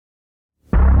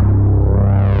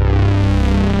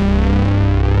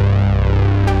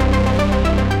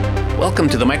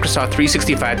Welcome to the Microsoft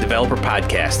 365 Developer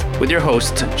Podcast with your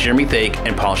hosts, Jeremy Thake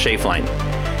and Paul Schaeflein.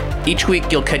 Each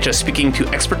week, you'll catch us speaking to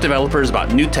expert developers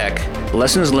about new tech,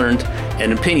 lessons learned,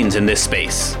 and opinions in this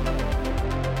space.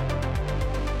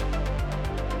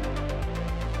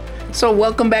 So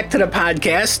welcome back to the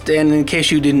podcast, and in case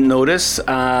you didn't notice,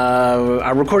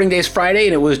 our recording day is Friday,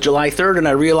 and it was July 3rd, and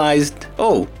I realized,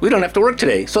 we don't have to work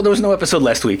today, so there was no episode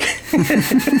last week. But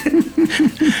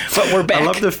we're back. I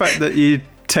love the fact that you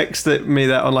texted me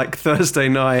that on like Thursday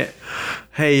night.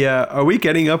 Hey, are we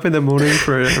getting up in the morning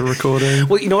for a recording?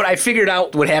 Well, you know what? I figured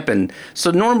out what happened.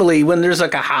 So normally when there's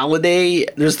like a holiday,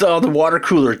 there's all the water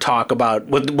cooler talk about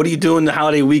what are you doing the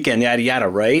holiday weekend, yada, yada,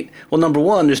 right? Well, number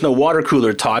one, there's no water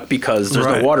cooler talk because there's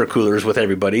no water coolers with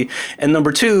everybody. And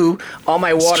number two, all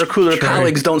my water cooler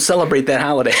colleagues don't celebrate that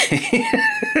holiday.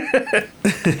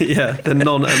 Yeah, the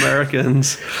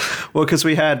non-Americans. Well, because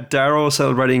we had Daryl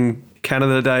celebrating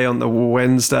Canada Day on the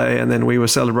Wednesday, and then we were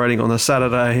celebrating on the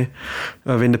Saturday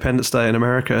of Independence Day in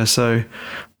America. So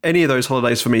any of those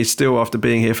holidays for me still, after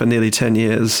being here for nearly 10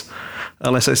 years,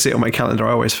 unless I see it on my calendar,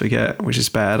 I always forget, which is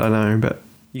bad, I know. But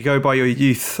you go by your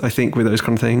youth, I think, with those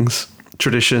kind of things,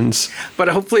 traditions. But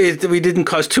hopefully we didn't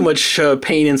cause too much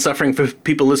pain and suffering for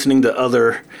people listening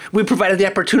to we provided the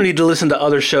opportunity to listen to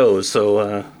other shows.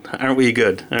 So aren't we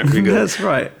good? That's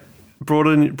right.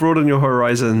 Broaden your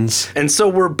horizons. And so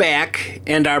we're back,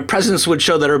 and our presence would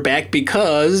show that we're back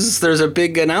because there's a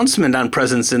big announcement on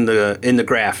presence in the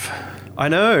graph. I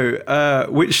know,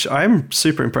 which I'm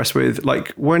super impressed with.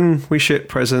 Like when we shipped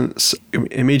presence,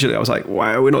 immediately I was like,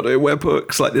 wow, we're not doing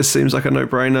webhooks. Like this seems like a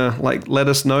no-brainer. Like let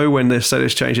us know when the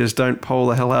status changes. Don't poll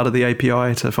the hell out of the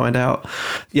API to find out.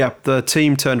 Yeah, the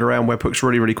team turned around webhooks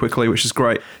really, really quickly, which is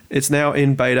great. It's now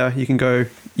in beta. You can go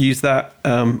use that.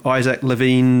 Isaac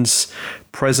Levine's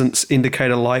presence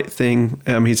indicator light thing.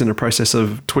 He's in the process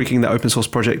of tweaking the open source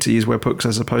project to use webhooks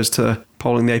as opposed to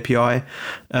polling the API.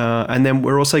 And then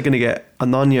we're also going to get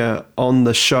Ananya on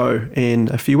the show in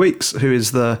a few weeks, who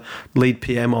is the lead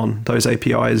PM on those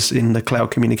APIs in the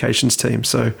cloud communications team.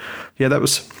 So yeah, that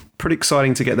was pretty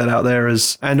exciting to get that out there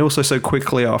and also so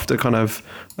quickly after kind of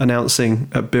announcing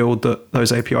at Build that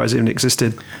those APIs even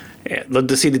existed. Yeah, love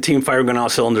to see the team firing on all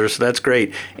cylinders. So that's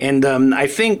great. And I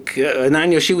think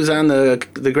Ananya, she was on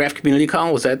the Graph community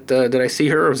call. Was that did I see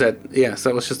her? Or was that so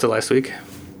that was just the last week?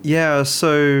 Yeah.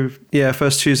 So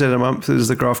first Tuesday of the month is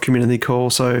the Graph community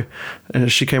call. So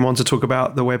she came on to talk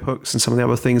about the webhooks and some of the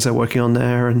other things they're working on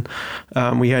there. And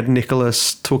we had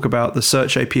Nicholas talk about the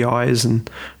search APIs, and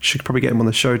she could probably get him on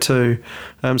the show too.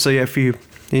 If you're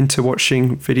into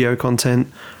watching video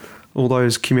content, all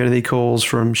those community calls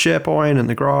from SharePoint and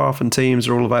the Graph and Teams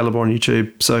are all available on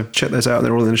YouTube. So check those out.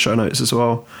 They're all in the show notes as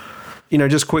well.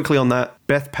 Just quickly on that,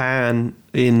 Beth Pan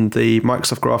in the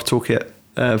Microsoft Graph Toolkit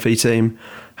V team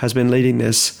has been leading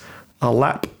a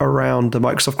lap around the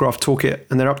Microsoft Graph Toolkit,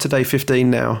 and they're up to day 15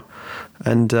 now.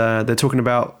 And they're talking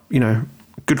about,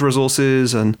 good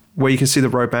resources and where you can see the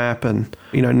roadmap and,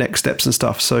 next steps and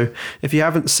stuff. So if you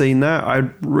haven't seen that,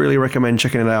 I'd really recommend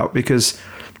checking it out because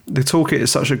the toolkit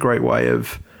is such a great way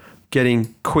of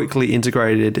getting quickly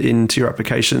integrated into your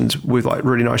applications with like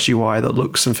really nice UI that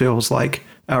looks and feels like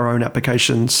our own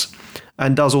applications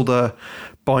and does all the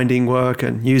binding work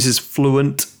and uses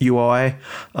Fluent UI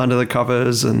under the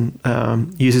covers and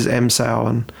uses MSAL.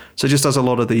 And so it just does a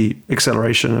lot of the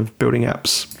acceleration of building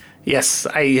apps. Yes,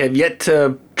 I have yet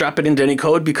to drop it into any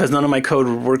code because none of my code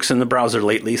works in the browser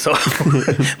lately. So but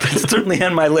it's certainly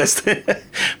on my list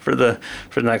for the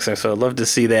next time. So I'd love to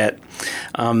see that.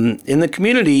 In the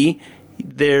community,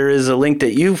 there is a link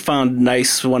that you found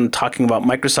nice one talking about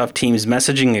Microsoft Teams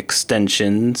messaging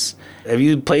extensions. Have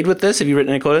you played with this? Have you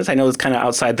written any code? I know it's kind of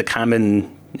outside the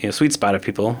common sweet spot of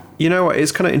people. You know what?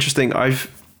 It's kind of interesting.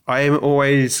 I am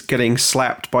always getting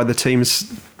slapped by the Teams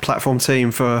platform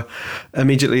team for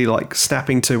immediately like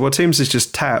snapping to, well, Teams is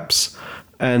just tabs.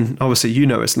 And obviously,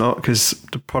 it's not because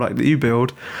the product that you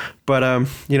build. But,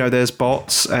 there's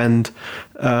bots and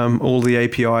all the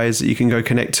APIs that you can go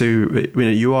connect to in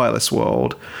a UI-less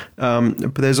world.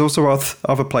 But there's also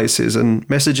other places, and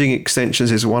messaging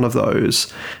extensions is one of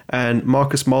those. And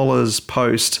Marcus Moller's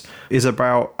post is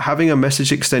about having a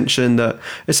message extension that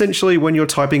essentially when you're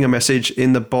typing a message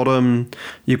in the bottom,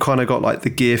 you kind of got like the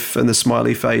GIF and the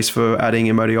smiley face for adding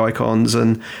emoji icons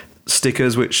and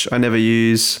stickers, which I never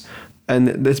use. And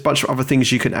there's a bunch of other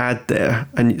things you can add there.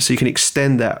 And so you can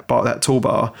extend that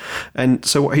toolbar. And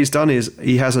so what he's done is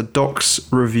he has a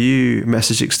docs review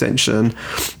message extension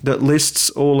that lists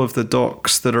all of the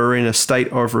docs that are in a state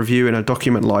of review in a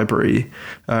document library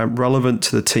relevant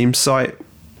to the Teams site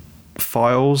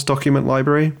files document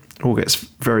library all gets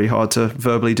very hard to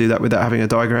verbally do that without having a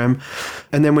diagram.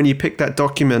 And then when you pick that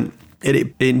document,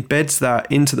 it embeds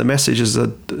that into the message as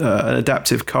an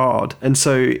adaptive card. And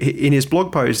so in his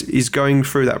blog post, he's going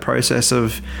through that process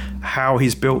of how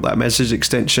he's built that message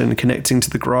extension, connecting to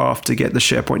the graph to get the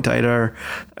SharePoint data,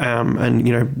 and,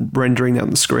 you know, rendering that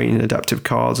on the screen in adaptive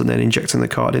cards and then injecting the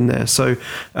card in there. So,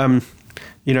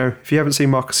 you know, if you haven't seen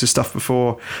Marcus's stuff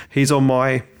before, he's on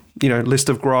my, you know, list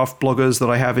of graph bloggers that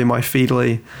I have in my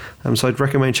Feedly. So I'd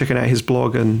recommend checking out his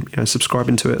blog and, you know,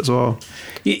 subscribing to it as well.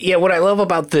 Yeah, what I love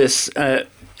about this,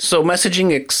 so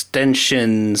messaging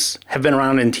extensions have been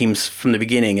around in Teams from the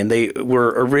beginning, and they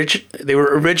were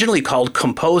originally called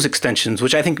compose extensions,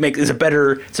 which I think is a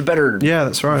better yeah,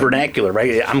 that's right, vernacular,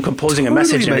 right? I'm composing a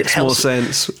message, and it makes helps. more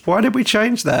sense. Why did we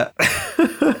change that?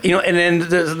 You know, and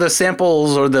then the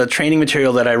samples or the training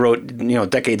material that I wrote, you know,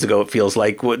 decades ago, it feels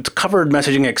like, covered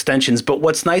messaging extensions. But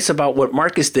what's nice about what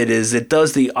Marcus did is it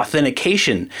does the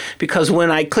authentication, because when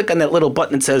I click on that little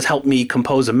button that says help me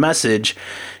compose a message,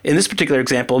 in this particular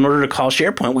example, in order to call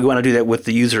SharePoint, we want to do that with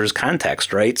the user's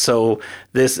context, right? So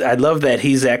I love that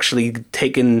he's actually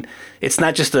taken, it's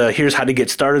not just here's how to get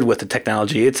started with the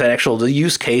technology, it's the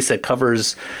use case that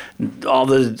covers all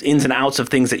the ins and outs of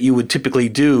things that you would typically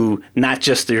do, not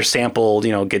just your sample,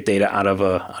 you know, get data out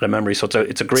of memory. So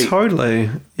it's a great... Totally.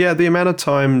 Yeah, the amount of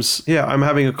times, I'm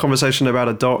having a conversation about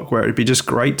a doc where it'd be just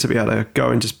great to be able to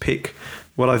go and just pick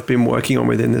what I've been working on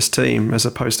within this team, as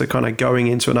opposed to kind of going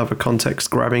into another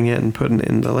context, grabbing it and putting it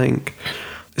in the link,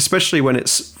 especially when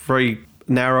it's very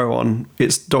narrow on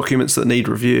its documents that need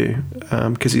review,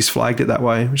 because he's flagged it that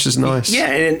way, which is nice. Yeah,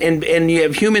 and you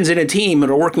have humans in a team that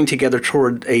are working together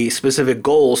toward a specific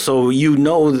goal, so you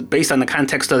know, based on the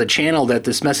context of the channel that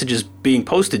this message is being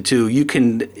posted to, you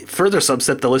can further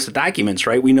subset the list of documents,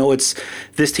 right? We know it's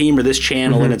this team or this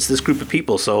channel, and it's this group of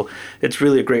people, so it's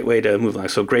really a great way to move along.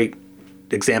 So great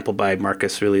example by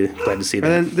Marcus, really glad to see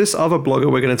that. And then this other blogger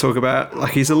we're going to talk about,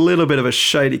 like, he's a little bit of a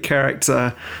shady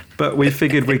character, but we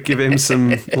figured we'd give him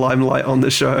some limelight on the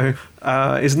show.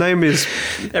 His name is...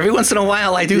 Every once in a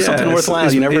while I do something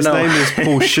worthwhile, you never know. His name is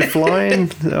Paul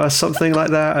Schiffline, or something like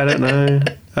that, I don't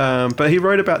know. But he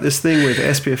wrote about this thing with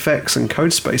SPFX and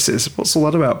code spaces. What's all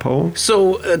that about, Paul?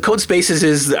 So code spaces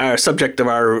is our subject of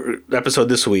our episode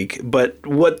this week, but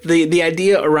what the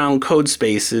idea around code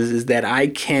spaces is that I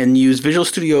can use Visual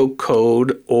Studio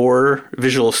Code or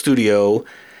Visual Studio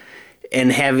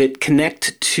and have it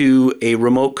connect to a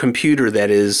remote computer that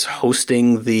is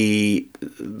hosting the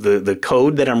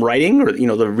code that I'm writing, or, you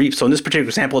know, so in this particular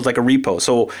example, it's like a repo.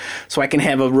 So I can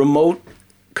have a remote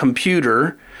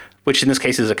computer, which in this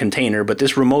case is a container, but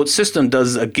this remote system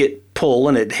does a git pull,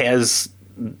 and it has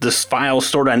this file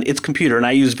stored on its computer, and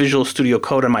I use Visual Studio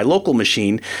Code on my local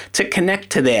machine to connect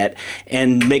to that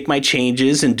and make my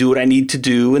changes and do what I need to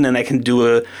do. And then I can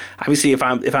do obviously if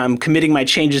I'm committing my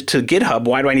changes to GitHub,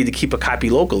 why do I need to keep a copy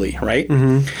locally, right?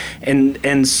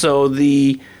 And so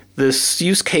this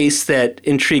use case that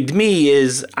intrigued me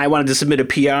is I wanted to submit a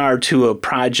PR to a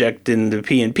project in the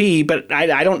PNP, but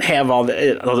I don't have I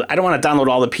don't want to download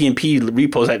all the PNP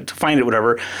repos to find it,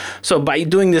 whatever. So by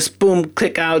doing this, boom,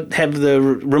 click out, have the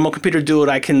remote computer do it,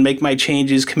 I can make my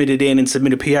changes, commit it in, and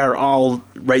submit a PR all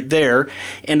right there.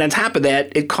 And on top of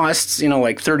that, it costs, you know,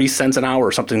 like 30 cents an hour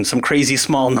or something, some crazy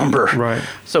small number. Right.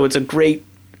 So it's a great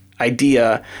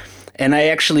idea. And I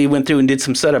actually went through and did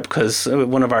some setup because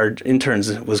one of our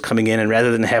interns was coming in, and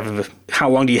rather than how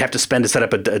long do you have to spend to set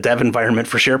up a dev environment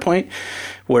for SharePoint,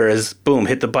 whereas, boom,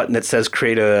 hit the button that says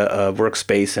create a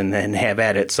workspace and have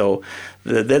at it. So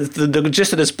the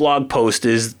gist of this blog post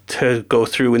is to go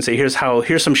through and say, here's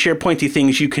some SharePointy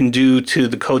things you can do to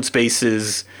the code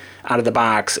spaces out of the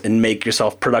box and make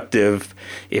yourself productive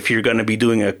if you're going to be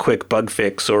doing a quick bug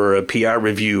fix or a PR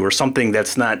review or something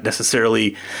that's not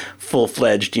necessarily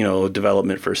full-fledged, you know,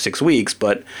 development for 6 weeks.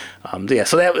 But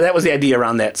so that was the idea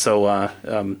around that. So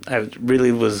I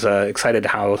really was excited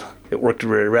how it worked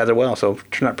rather well. So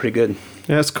it turned out pretty good.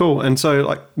 Yeah, it's cool. And so,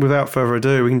 like, without further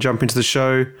ado, we can jump into the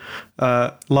show.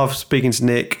 Love speaking to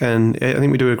Nick, and I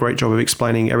think we do a great job of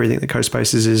explaining everything that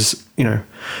CodeSpaces is, you know,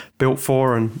 built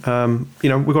for. And, you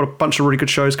know, we've got a bunch of really good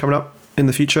shows coming up in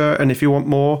the future. And if you want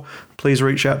more, please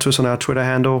reach out to us on our Twitter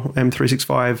handle,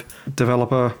 M365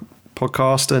 Developer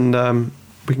Podcast, and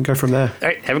we can go from there. All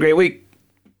right. Have a great week.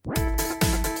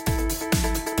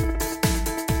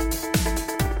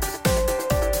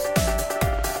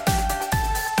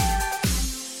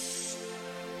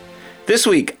 This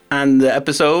week on the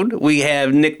episode, we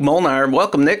have Nick Molnar.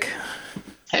 Welcome, Nick.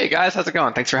 Hey, guys. How's it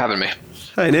going? Thanks for having me.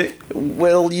 Hey, Nick.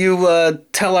 Will you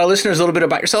tell our listeners a little bit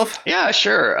about yourself? Yeah,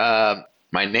 sure.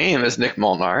 My name is Nick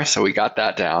Molnar, so we got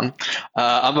that down.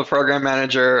 I'm a program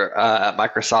manager at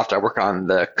Microsoft. I work on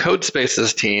the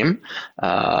Codespaces team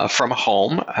from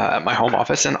home at my home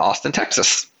office in Austin,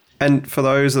 Texas. And for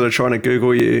those that are trying to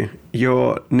Google you,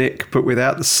 you're Nick, but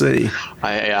without the C.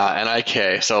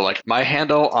 NIK. So like my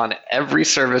handle on every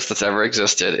service that's ever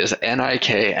existed is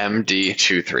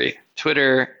NIKMD23.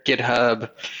 Twitter, GitHub,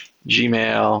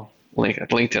 Gmail,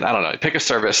 LinkedIn. I don't know. Pick a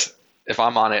service. If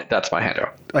I'm on it, that's my handle.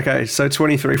 Okay, so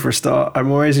 23 for a start.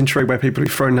 I'm always intrigued by people who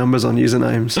throw numbers on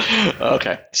usernames.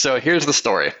 Okay, so here's the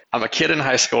story. I'm a kid in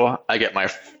high school. I get my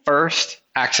first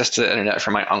access to the internet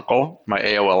from my uncle, my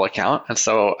AOL account, and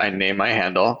so I name my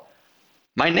handle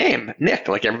my name, Nick,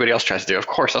 like everybody else tries to do. Of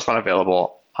course, that's not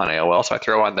available on AOL, so I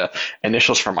throw on the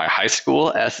initials from my high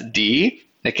school, SD,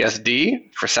 Nick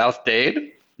SD, for South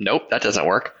Dade. Nope, that doesn't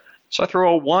work. So I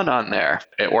throw a 1 on there.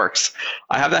 It works.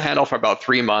 I have that handle for about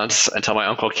 3 months until my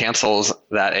uncle cancels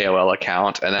that AOL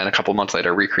account, and then a couple months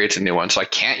later recreates a new one. So I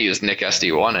can't use Nick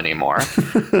SD1 anymore.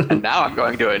 And now I'm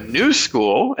going to a new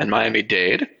school in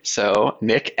Miami-Dade, so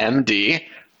Nick MD.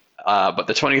 But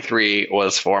the 23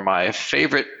 was for my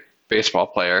favorite baseball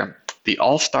player, the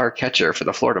all-star catcher for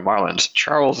the Florida Marlins,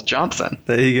 Charles Johnson.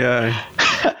 There you go.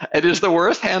 It is the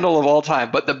worst handle of all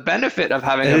time, but the benefit of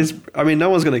having no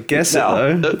one's going to guess it,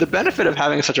 though. The benefit of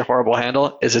having such a horrible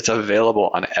handle is it's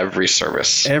available on every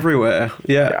service. Everywhere,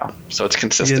 yeah. So it's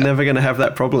consistent. You're never going to have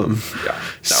that problem. Yeah.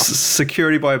 No.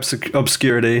 Security by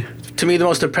obscurity. To me, the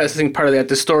most depressing part of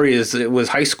this story is it was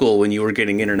high school when you were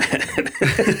getting internet.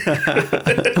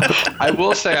 I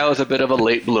will say I was a bit of a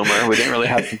late bloomer. We didn't really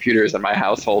have computers in my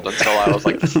household until I was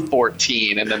like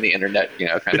 14, and then the internet,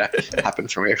 kind of happened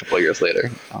for me a couple of years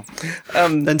later.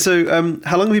 And so,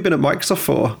 how long have you been at Microsoft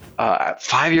for?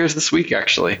 5 years this week,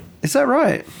 actually. Is that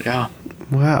right? Yeah.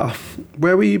 Wow.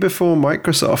 Where were you before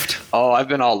Microsoft? Oh, I've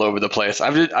been all over the place.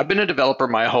 I've been a developer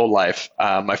my whole life.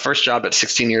 My first job at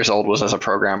 16 years old was as a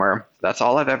programmer. That's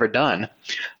all I've ever done.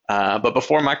 But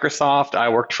before Microsoft, I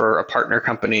worked for a partner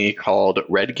company called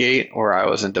Redgate, where I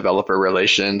was in developer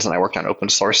relations, and I worked on open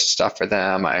source stuff for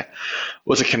them. I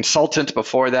was a consultant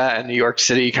before that in New York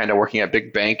City, kind of working at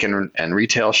big bank and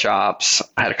retail shops.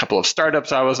 I had a couple of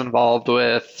startups I was involved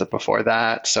with before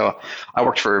that. So I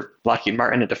worked for Lockheed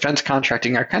Martin in defense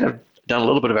contracting. I kind of done a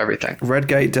little bit of everything.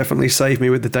 Redgate definitely saved me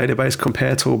with the database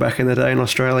compare tool back in the day in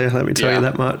Australia. Let me tell you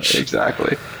that much.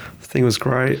 Exactly. The thing was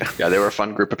great. Yeah, they were a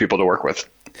fun group of people to work with.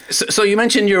 So you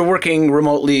mentioned you're working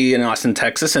remotely in Austin,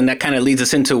 Texas, and that kind of leads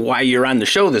us into why you're on the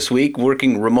show this week,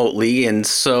 working remotely. And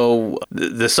so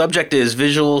the subject is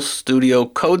Visual Studio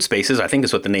Codespaces, I think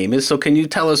is what the name is. So can you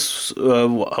tell us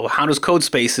how does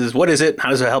Codespaces, what is it? How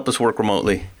does it help us work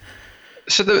remotely?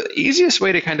 So the easiest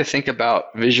way to kind of think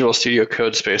about Visual Studio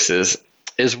Codespaces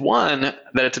is one,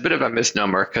 that it's a bit of a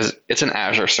misnomer because it's an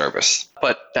Azure service.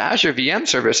 But the Azure VM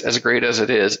service, as great as it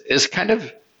is kind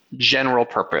of general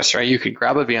purpose, right? You can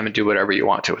grab a VM and do whatever you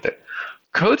want to with it.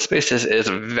 Codespaces is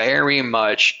very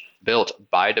much built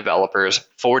by developers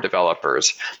for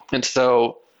developers. And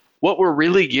so what we're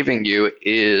really giving you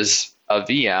is a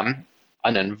VM,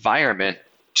 an environment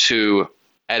to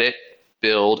edit,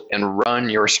 build, and run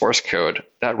your source code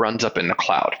that runs up in the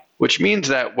cloud, which means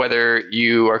that whether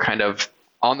you are kind of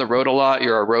on the road a lot,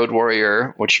 you're a road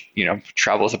warrior, which,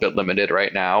 travel is a bit limited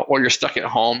right now, or you're stuck at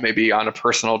home, maybe on a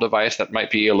personal device that might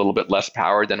be a little bit less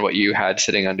powered than what you had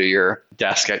sitting under your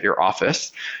desk at your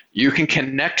office. You can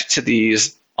connect to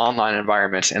these online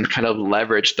environments and kind of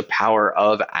leverage the power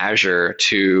of Azure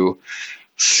to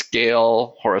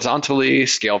scale horizontally,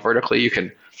 scale vertically. You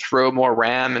can throw more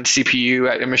RAM and CPU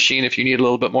at your machine if you need a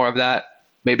little bit more of that,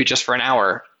 maybe just for an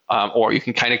hour. Or you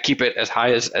can kind of keep it as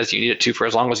high as you need it to for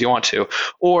as long as you want to.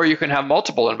 Or you can have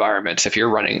multiple environments if you're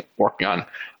working on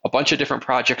a bunch of different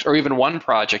projects, or even one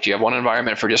project. You have one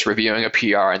environment for just reviewing a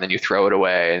PR, and then you throw it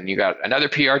away, and you got another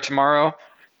PR tomorrow.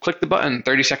 Click the button.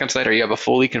 30 seconds later, you have a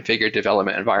fully configured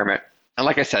development environment. And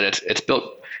like I said, it's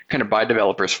built kind of by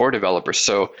developers for developers.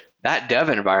 So that dev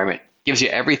environment gives you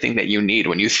everything that you need.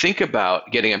 When you think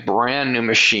about getting a brand new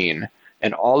machine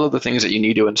and all of the things that you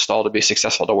need to install to be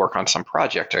successful to work on some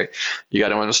project, right? You got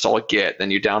to install Git,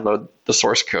 then you download the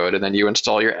source code, and then you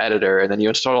install your editor, and then you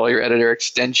install all your editor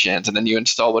extensions, and then you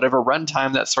install whatever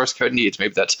runtime that source code needs.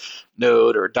 Maybe that's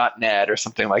Node or .NET or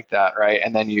something like that, right?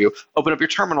 And then you open up your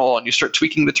terminal and you start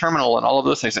tweaking the terminal and all of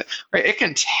those things, right? It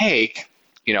can take,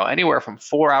 anywhere from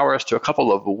 4 hours to a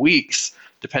couple of weeks,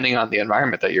 depending on the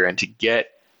environment that you're in, to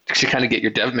kind of get your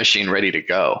dev machine ready to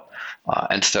go.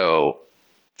 And so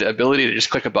The ability to just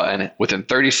click a button within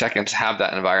 30 seconds, have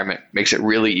that environment makes it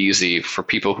really easy for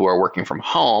people who are working from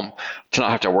home to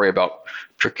not have to worry about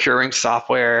procuring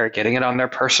software, getting it on their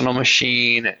personal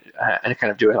machine, and kind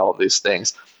of doing all of these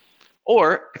things.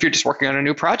 Or if you're just working on a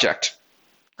new project,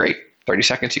 great. 30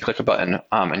 seconds, you click a button,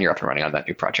 and you're up and running on that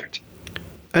new project.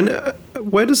 And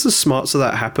where does the smarts of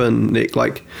that happen, Nick?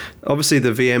 Like, obviously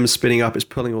the VM spinning up is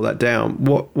pulling all that down.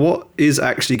 What is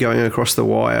actually going across the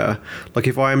wire? Like,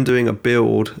 if I am doing a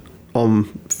build on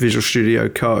Visual Studio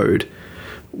Code,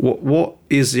 what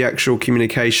is the actual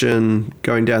communication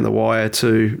going down the wire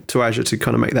to Azure to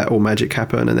kind of make that all magic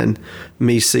happen, and then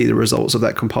me see the results of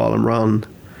that compile and run?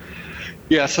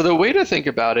 Yeah, so the way to think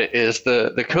about it is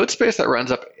the code space that runs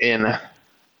up in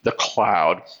the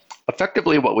cloud.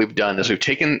 Effectively, what we've done is we've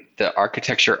taken the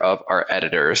architecture of our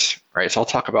editors, right? So I'll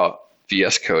talk about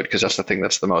VS Code because that's the thing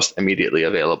that's the most immediately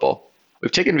available.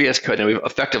 We've taken VS Code and we've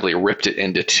effectively ripped it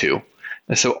into two.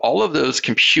 And so all of those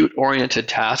compute-oriented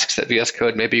tasks that VS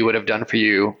Code maybe would have done for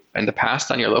you in the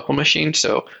past on your local machine,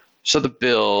 so the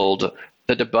build,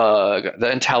 the debug, the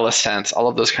IntelliSense, all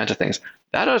of those kinds of things,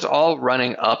 that is all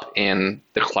running up in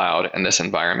the cloud in this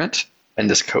environment, in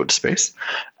this code space.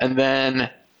 And then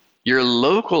your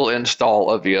local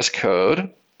install of VS Code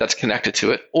that's connected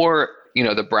to it, or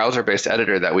the browser-based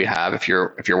editor that we have if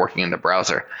you're working in the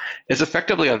browser, is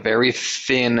effectively a very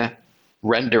thin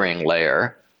rendering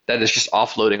layer that is just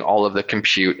offloading all of the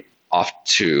compute off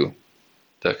to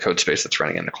the code space that's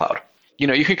running in the cloud.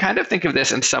 You can kind of think of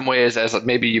this in some ways as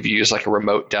maybe you've used like a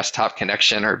remote desktop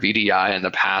connection or VDI in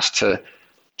the past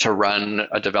to run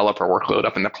a developer workload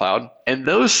up in the cloud. In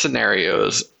those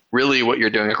scenarios, really what you're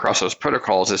doing across those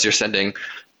protocols is you're sending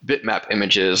bitmap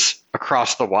images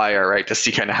across the wire, right, to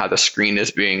see kind of how the screen is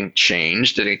being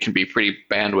changed, and it can be pretty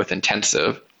bandwidth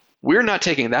intensive. We're not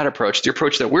taking that approach. The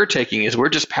approach that we're taking is we're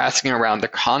just passing around the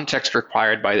context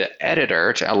required by the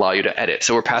editor to allow you to edit.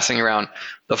 So we're passing around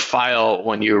the file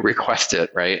when you request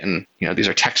it, right? And these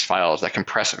are text files that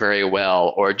compress very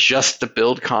well, or just the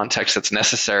build context that's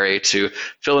necessary to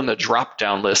fill in the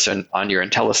drop-down list on your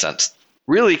IntelliSense.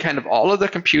 Really, kind of all of the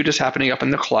compute is happening up in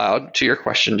the cloud, to your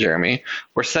question, Jeremy.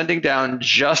 We're sending down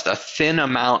just a thin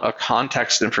amount of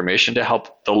context information to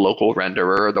help the local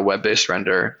renderer or the web-based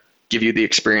renderer give you the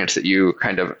experience that you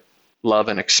kind of love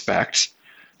and expect.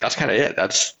 That's kind of it.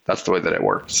 That's the way that it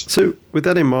works. So with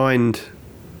that in mind,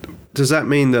 does that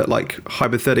mean that, like,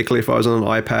 hypothetically, if I was on an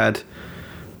iPad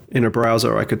in a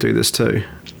browser, I could do this too?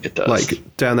 It does.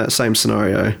 Like, down that same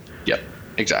scenario? Yep,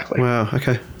 exactly. Wow,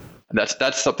 okay.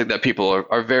 That's something that people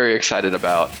are very excited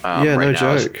about right right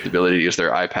now, joke. is the ability to use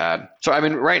their iPad. So, I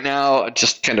mean, right now,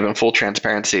 just kind of in full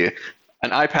transparency, an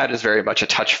iPad is very much a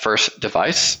touch-first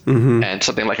device, and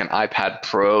something like an iPad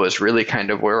Pro is really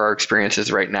kind of where our experience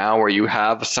is right now, where you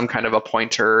have some kind of a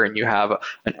pointer and you have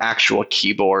an actual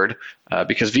keyboard,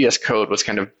 because VS Code was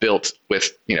kind of built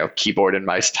with keyboard and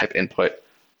mice type input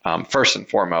first and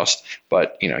foremost.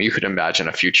 But you could imagine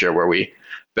a future where we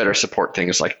better support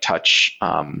things like touch.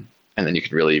 And then you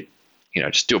can really,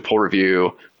 just do a pull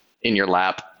review in your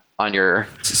lap on your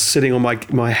sitting on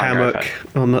my hammock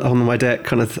on my deck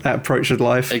kind of approach of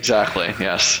life. Exactly.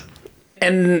 Yes.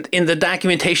 And in the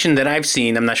documentation that I've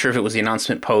seen, I'm not sure if it was the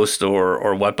announcement post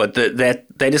or what, but that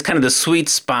is kind of the sweet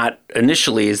spot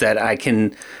initially, is that I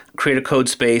can create a code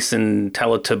space and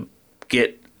tell it to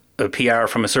get a PR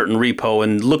from a certain repo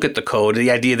and look at the code.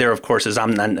 The idea there, of course, is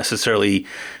I'm not necessarily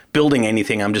building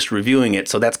anything, I'm just reviewing it.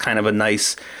 So that's kind of a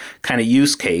nice kind of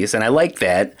use case, and I like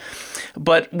that.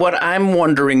 But what I'm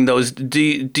wondering, though, is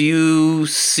do you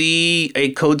see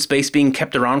a code space being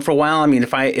kept around for a while? I mean,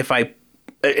 if I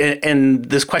and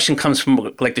this question comes from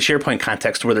like the SharePoint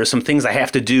context, where there's some things I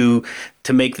have to do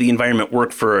to make the environment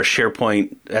work for a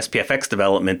SharePoint SPFX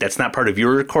development that's not part of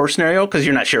your core scenario, because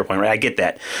you're not SharePoint, right? I get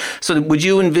that. So would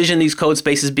you envision these code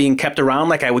spaces being kept around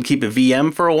like I would keep a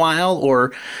VM for a while,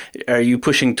 or are you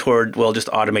pushing toward, well, just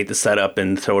automate the setup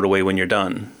and throw it away when you're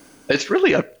done? It's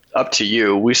really up to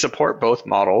you. We support both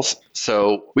models.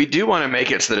 So we do want to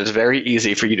make it so that it's very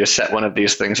easy for you to set one of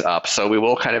these things up. So we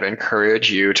will kind of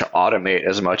encourage you to automate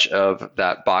as much of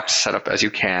that box setup as you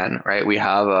can, right? We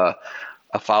have a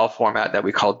file format that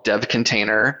we call dev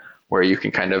container, where you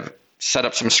can kind of set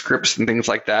up some scripts and things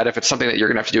like that. If it's something that you're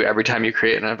going to have to do every time you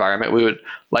create an environment, we would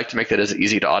like to make that as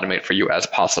easy to automate for you as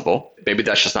possible. Maybe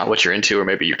that's just not what you're into, or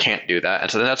maybe you can't do that.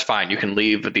 And so then that's fine. You can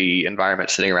leave the environment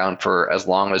sitting around for as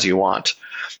long as you want.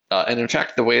 And in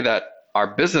fact, the way that our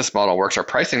business model works, our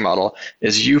pricing model,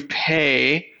 is you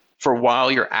pay for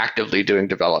while you're actively doing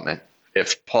development.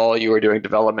 If, Paul, you are doing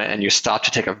development and you stop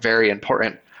to take a very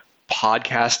important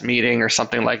podcast meeting or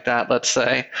something like that, let's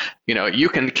say, you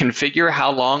can configure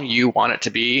how long you want it to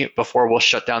be before we'll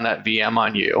shut down that VM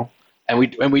on you. And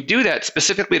we do that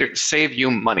specifically to save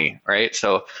you money, right?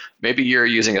 So maybe you're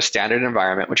using a standard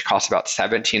environment, which costs about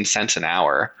 17 cents an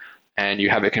hour, and you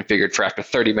have it configured for after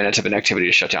 30 minutes of an activity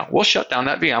to shut down. We'll shut down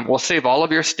that VM. We'll save all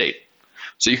of your state.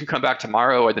 So you can come back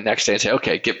tomorrow or the next day and say,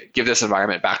 okay, give this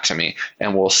environment back to me,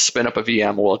 and we'll spin up a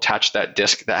VM. We'll attach that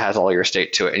disk that has all your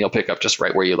state to it, and you'll pick up just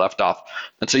right where you left off.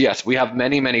 And so yes, we have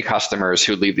many, many customers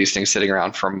who leave these things sitting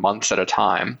around for months at a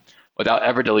time without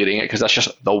ever deleting it, because that's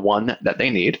just the one that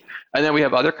they need. And then we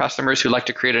have other customers who like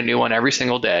to create a new one every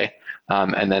single day,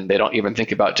 and then they don't even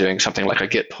think about doing something like a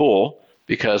Git pull,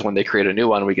 because when they create a new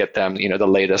one, we get them, the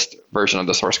latest version of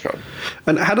the source code.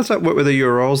 And how does that work with the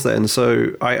URLs then?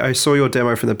 So I saw your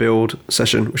demo from the build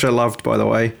session, which I loved, by the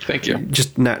way. Thank you.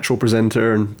 Just natural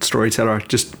presenter and storyteller. I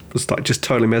just was just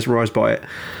totally mesmerized by it.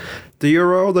 The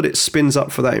URL that it spins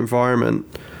up for that environment,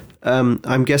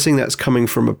 I'm guessing that's coming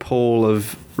from a pool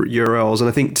of URLs. And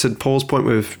I think to Paul's point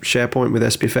with SharePoint with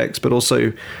SPFX, but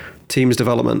also Teams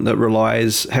development that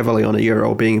relies heavily on a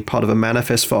URL being part of a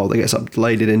manifest file that gets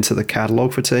uploaded into the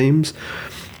catalog for Teams,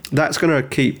 that's going to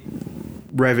keep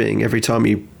revving every time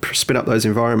you spin up those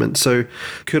environments. So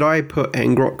could I put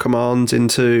ngrok commands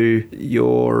into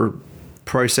your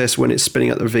process when it's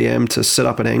spinning up the VM to set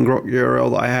up an ngrok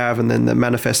URL that I have, and then the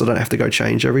manifest I don't have to go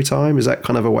change every time? Is that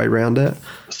kind of a way around it?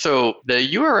 So the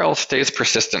URL stays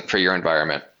persistent for your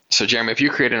environment. So Jeremy, if you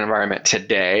create an environment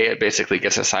today, it basically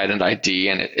gets assigned an ID,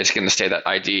 and it's going to stay that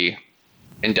ID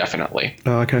indefinitely.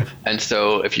 Oh, okay. And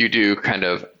so if you do kind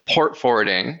of port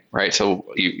forwarding, right? So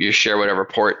you share whatever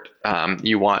port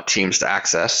you want Teams to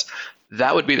access,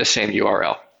 that would be the same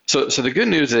URL. So the good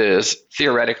news is,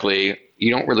 theoretically, you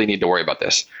don't really need to worry about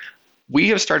this. We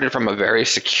have started from a very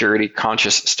security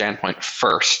conscious standpoint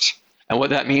first. And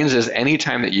what that means is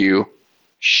anytime that you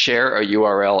share a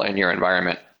URL in your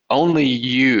environment, only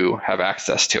you have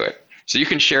access to it. So you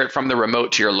can share it from the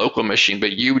remote to your local machine,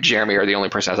 but you, Jeremy, are the only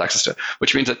person who has access to it,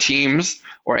 which means that Teams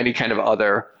or any kind of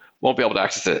other won't be able to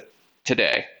access it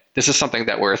today. This is something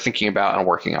that we're thinking about and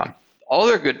working on. All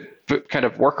other good kind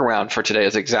of workaround for today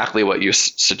is exactly what you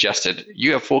suggested.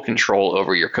 You have full control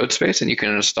over your code space, and you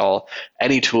can install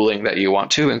any tooling that you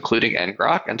want to, including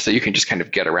ngrok. And so you can just kind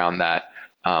of get around that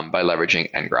by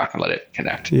leveraging ngrok and let it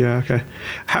connect. Yeah, okay.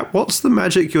 What's the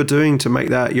magic you're doing to make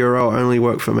that URL only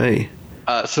work for me?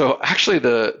 So actually,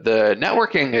 the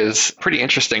networking is pretty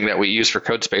interesting that we use for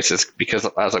code spaces because,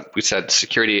 as we said,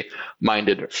 security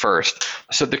minded first.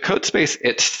 So the code space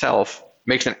itself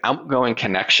makes an outgoing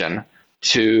connection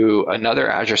to another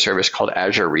Azure service called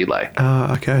Azure Relay.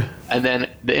 Oh, okay. And then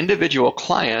the individual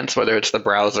clients, whether it's the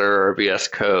browser or VS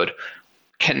Code,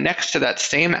 connects to that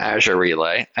same Azure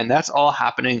Relay, and that's all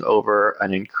happening over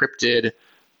an encrypted,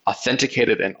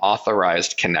 authenticated, and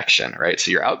authorized connection, right? So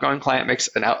your outgoing client makes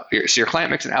your client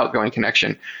makes an outgoing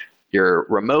connection, your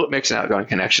remote makes an outgoing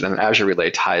connection, and Azure Relay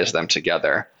ties them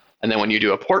together. And then when you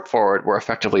do a port forward, we're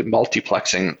effectively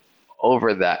multiplexing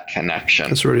over that connection.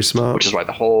 That's really smart. Which is why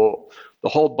the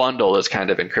whole bundle is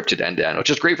kind of encrypted end to end, which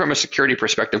is great from a security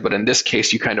perspective. But in this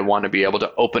case, you kind of want to be able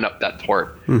to open up that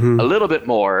port a little bit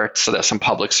more so that some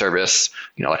public service,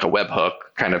 like a webhook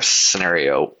kind of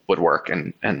scenario would work.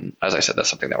 And as I said,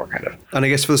 that's something that we're kind of. And I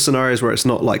guess for the scenarios where it's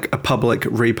not like a public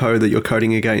repo that you're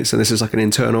coding against, and this is like an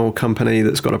internal company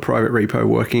that's got a private repo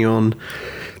working on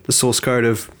the source code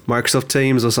of Microsoft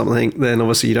Teams or something, then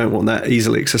obviously you don't want that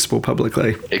easily accessible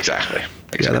publicly. Exactly.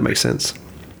 Yeah, that makes sense.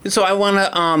 So I want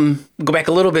to go back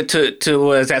a little bit to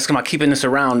what I was asking about keeping this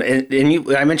around. And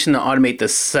I mentioned to automate the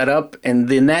setup. And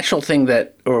the natural thing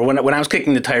when I was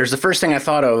kicking the tires, the first thing I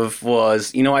thought of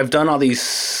was, I've done all these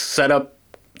setup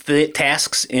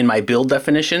tasks in my build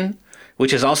definition,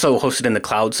 which is also hosted in the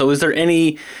cloud. So is there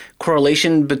any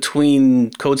correlation between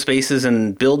code spaces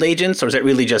and build agents, or is that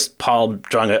really just Paul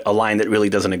drawing a line that really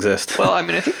doesn't exist? Well, I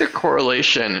think the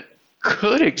correlation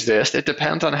could exist. It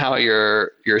depends on how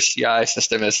your CI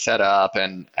system is set up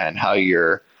and how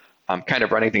you're kind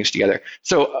of running things together.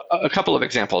 So a couple of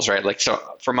examples, right? So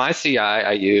for my CI,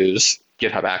 I use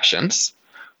GitHub Actions,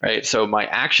 right? So my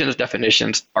actions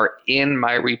definitions are in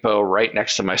my repo right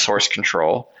next to my source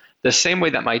control, the same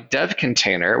way that my dev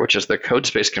container, which is the code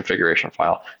space configuration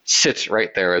file, sits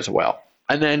right there as well.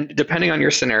 And then depending on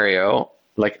your scenario,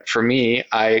 like for me,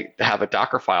 I have a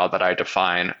Docker file that I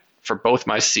define for both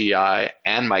my CI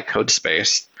and my code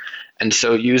space. And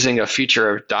so using a feature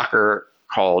of Docker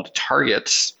called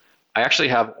targets, I actually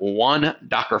have one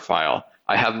Docker file.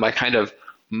 I have my kind of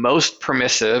most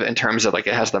permissive in terms of it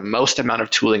has the most amount of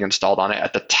tooling installed on it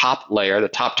at the top layer, the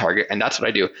top target. And that's what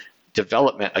I do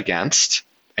development against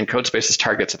and Codespaces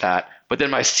targets that. But then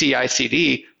my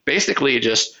CI/CD basically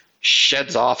just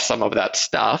sheds off some of that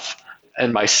stuff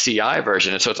in my CI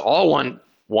version. And so it's all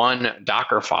one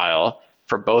Docker file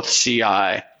for both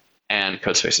CI and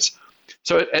Codespaces.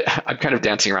 So I'm kind of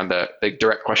dancing around the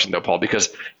direct question though, Paul,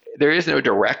 because there is no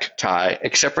direct tie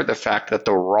except for the fact that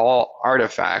the raw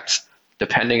artifacts,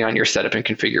 depending on your setup and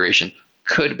configuration,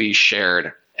 could be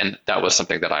shared. And that was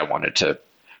something that I wanted to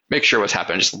make sure was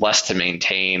happening, just less to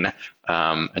maintain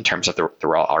in terms of the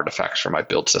raw artifacts for my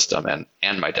build system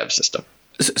and my dev system.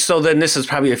 So then this is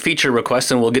probably a feature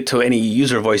request, and we'll get to any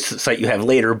user voice site you have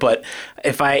later. But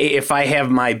if I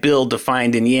have my build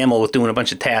defined in YAML with doing a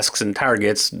bunch of tasks and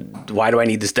targets, why do I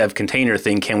need this dev container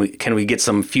thing? Can we get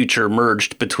some future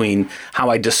merged between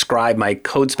how I describe my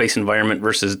Codespace environment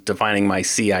versus defining my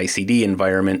CI/CD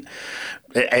environment?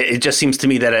 It just seems to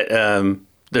me that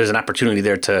there's an opportunity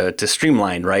there to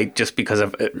streamline, right? Just because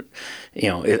of,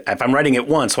 if I'm writing it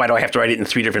once, why do I have to write it in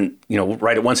three different,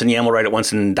 write it once in YAML, write it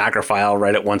once in Dockerfile,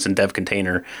 write it once in dev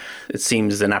container? It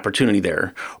seems an opportunity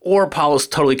there. Or Paulo's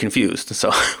totally confused. So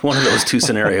one of those two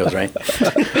scenarios, right?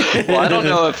 Well, I don't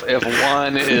know if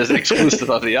one is exclusive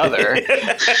of the other,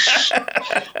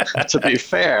 to be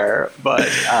fair, but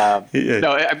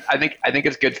no, I think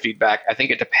it's good feedback. I think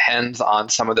it depends on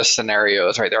some of the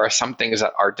scenarios, right? There are some things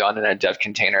that are done in a dev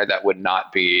container that would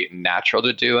not be natural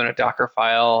to do in a Docker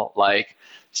file, like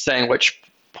saying which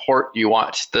port you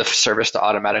want the service to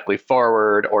automatically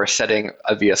forward, or setting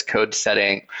a VS Code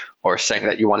setting, or saying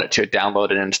that you want it to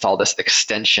download and install this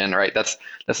extension, right? That's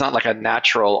not like a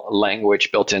natural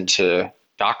language built into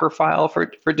Dockerfile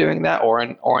for doing that, or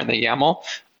in the YAML.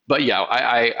 But yeah,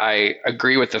 I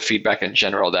agree with the feedback in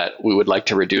general that we would like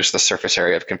to reduce the surface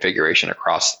area of configuration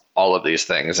across all of these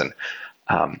things. And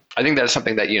I think that's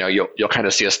something that you'll kind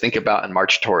of see us think about and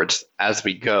march towards as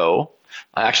we go.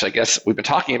 Actually, I guess we've been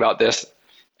talking about this,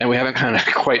 and we haven't kind of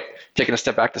quite taken a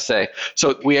step back to say.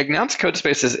 So we announced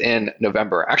Codespaces in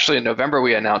November. Actually, in November,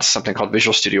 we announced something called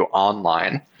Visual Studio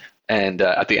Online. And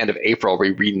at the end of April,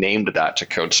 we renamed that to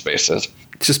Codespaces.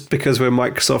 Just because we're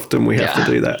Microsoft and we have to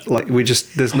do that. Like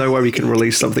there's no way we can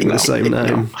release something with the same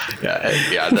name. No.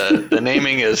 Yeah. The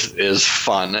naming is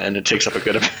fun, and it takes up a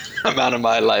good amount of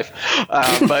my life.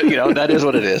 But that is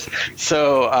what it is.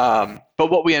 So, but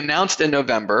what we announced in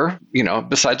November,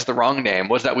 besides the wrong name,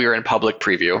 was that we were in public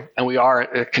preview, and we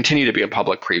continue to be in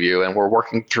public preview, and we're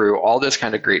working through all this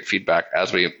kind of great feedback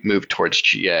as we move towards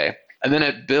GA. And then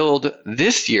at Build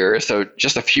this year, so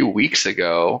just a few weeks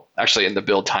ago, actually in the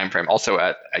Build timeframe, also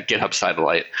at GitHub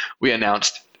Satellite, we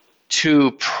announced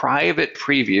 2 private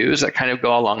previews that kind of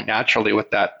go along naturally with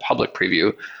that public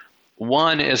preview.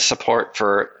 One is support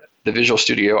for the Visual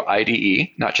Studio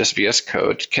IDE, not just VS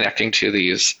Code, connecting to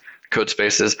these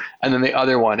Codespaces. And then the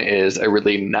other one is a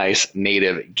really nice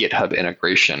native GitHub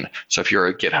integration. So if you're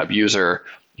a GitHub user,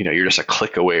 you're just a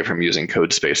click away from using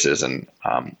Codespaces, and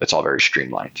it's all very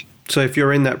streamlined. So if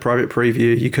you're in that private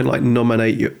preview, you can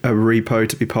nominate a repo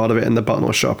to be part of it in the button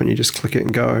or shop, and you just click it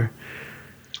and go.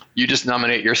 You just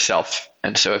nominate yourself.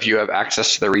 And so if you have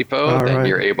access to the repo, then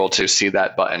you're able to see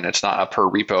that button. It's not a per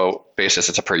repo basis,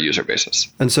 it's a per user basis.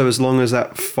 And so as long as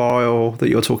that file that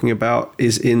you're talking about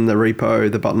is in the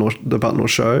repo, the button will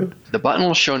show? The button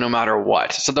will show no matter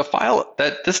what. So the file,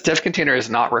 that this dev container is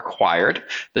not required.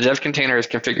 The dev container is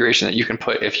configuration that you can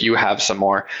put if you have some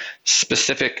more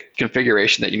specific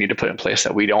configuration that you need to put in place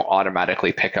that we don't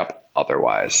automatically pick up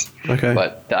otherwise. Okay.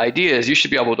 But the idea is you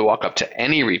should be able to walk up to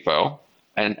any repo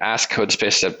and ask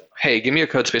Codespace to, hey, give me a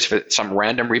Codespace for some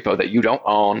random repo that you don't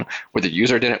own, where the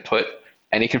user didn't put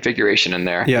any configuration in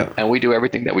there. Yeah. And we do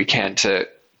everything that we can to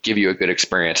give you a good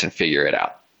experience and figure it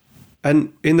out.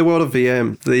 And in the world of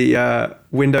VM, the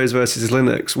Windows versus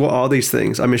Linux, what are these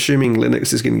things? I'm assuming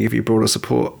Linux is going to give you broader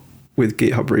support with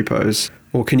GitHub repos,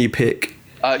 or can you pick?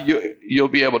 You'll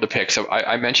be able to pick. So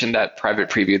I mentioned that private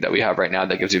preview that we have right now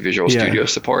that gives you Visual Studio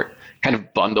support. Kind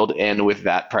of bundled in with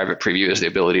that private preview is the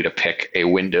ability to pick a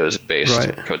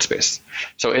Windows-based Codespace.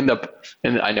 So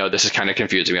I know this is kind of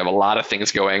confusing. We have a lot of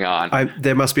things going on.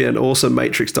 There must be an awesome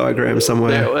matrix diagram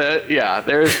somewhere.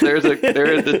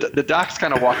 The docs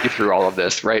kind of walk you through all of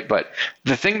this, right? But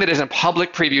the thing that is in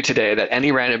public preview today that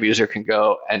any random user can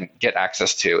go and get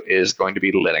access to is going to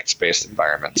be Linux-based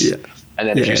environments. Yeah. And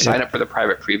then if you sign up for the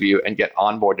private preview and get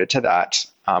onboarded to that,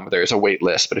 there's a wait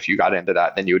list, but if you got into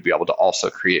that, then you would be able to also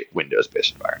create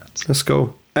Windows-based environments. That's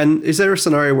cool. And is there a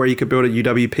scenario where you could build a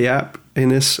UWP app in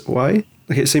this way?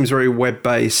 Like, it seems very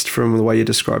web-based from the way you're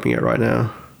describing it right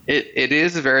now. It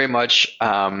is very much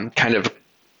kind of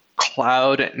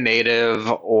cloud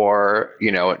native, or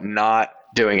not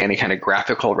doing any kind of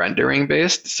graphical rendering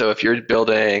based. So if you're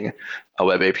building a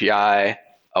web API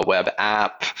a web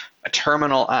app, a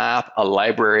terminal app, a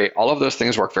library. All of those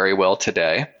things work very well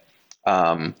today.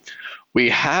 We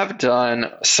have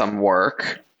done some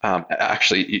work.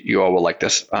 Actually, you all will like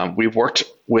this. We've worked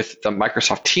with the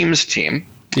Microsoft Teams team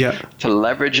to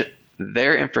leverage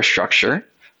their infrastructure.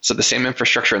 So the same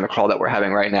infrastructure in the call that we're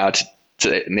having right now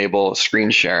to enable screen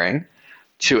sharing,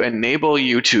 to enable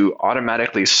you to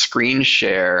automatically screen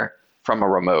share from a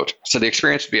remote. So the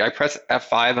experience would be I press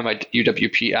F5 on my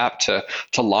UWP app to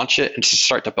launch it and to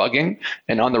start debugging.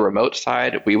 And on the remote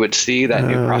side, we would see that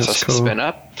new process spin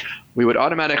up. We would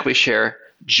automatically share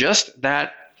just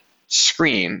that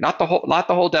screen, not the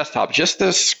whole desktop, just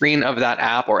the screen of that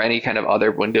app or any kind of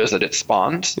other windows that it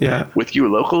spawns with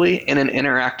you locally in an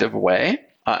interactive way.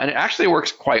 And it actually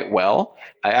works quite well.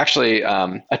 I actually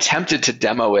attempted to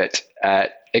demo it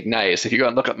at Ignite. So if you go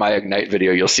and look at my Ignite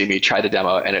video, you'll see me try to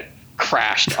demo it, and it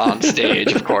crashed on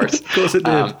stage, of course. Of course it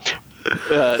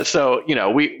did. So,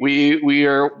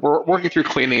 we're working through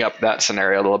cleaning up that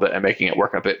scenario a little bit and making it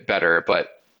work a bit better.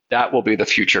 But that will be the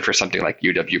future for something like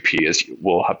UWP, is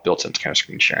we'll have built-in kind of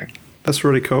screen sharing. That's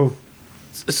really cool.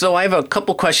 So I have a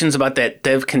couple questions about that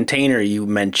dev container you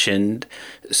mentioned.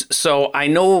 So I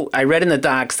know I read in the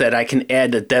docs that I can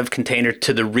add the dev container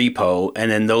to the repo, and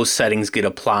then those settings get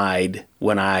applied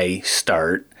when I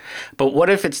start. But what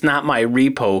if it's not my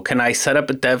repo? Can I set up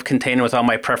a dev container with all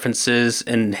my preferences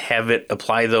and have it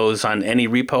apply those on any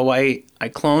repo I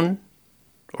clone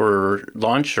or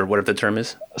launch, or whatever the term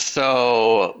is?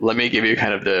 So let me give you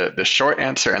kind of the short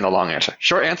answer and the long answer.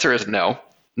 Short answer is no.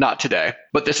 Not today,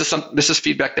 but this is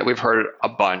feedback that we've heard a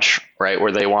bunch, right?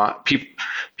 Where they want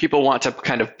people want to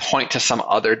kind of point to some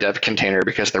other dev container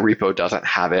because the repo doesn't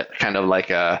have it, kind of like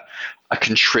a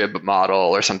contrib model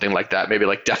or something like that. Maybe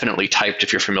like definitely typed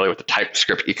if you're familiar with the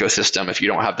TypeScript ecosystem. If you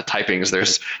don't have the typings,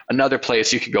 there's another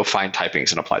place you can go find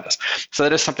typings and apply this. So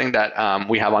that is something that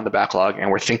we have on the backlog and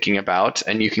we're thinking about,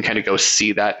 and you can kind of go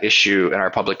see that issue in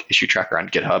our public issue tracker on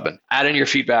GitHub and add in your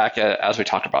feedback as we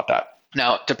talk about that.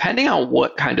 Now, depending on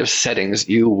what kind of settings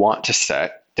you want to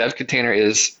set, dev container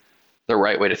is the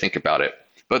right way to think about it.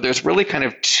 But there's really kind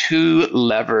of two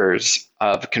levers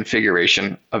of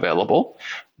configuration available.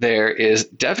 There is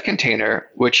dev container,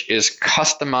 which is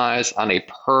customized on a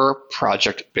per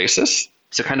project basis.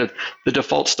 So kind of the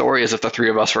default story is if the three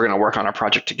of us were going to work on a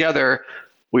project together,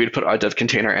 we would put our dev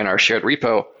container in our shared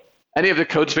repo. Any of the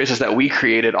code spaces that we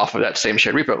created off of that same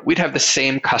shared repo, we'd have the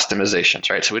same customizations,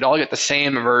 right? So we'd all get the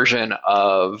same version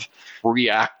of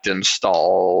React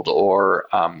installed or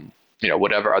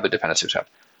whatever other dependencies we have.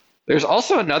 There's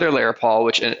also another layer, Paul,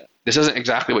 which this isn't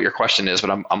exactly what your question is, but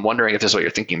I'm wondering if this is what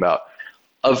you're thinking about,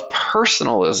 of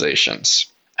personalizations.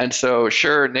 And so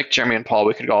sure, Nick, Jeremy, and Paul,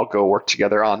 we could all go work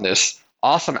together on this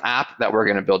awesome app that we're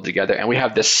going to build together. And we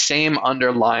have the same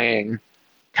underlying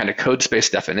kind of code space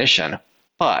definition.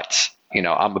 But,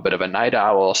 I'm a bit of a night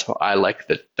owl, so I like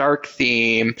the dark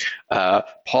theme.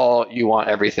 Paul, you want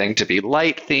everything to be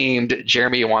light themed.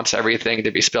 Jeremy wants everything to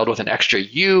be spelled with an extra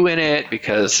U in it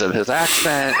because of his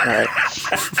accent. Right?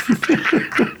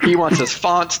 He wants his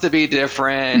fonts to be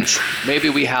different. Maybe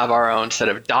we have our own set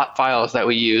of dot files that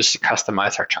we use to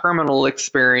customize our terminal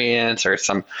experience or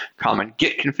some common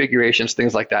Git configurations,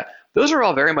 things like that. Those are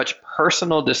all very much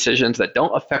personal decisions that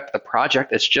don't affect the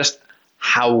project. It's just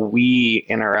how we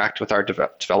interact with our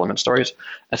development stories.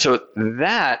 And so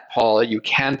that, Paul, you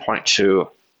can point to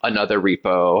another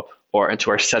repo or into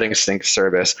our settings sync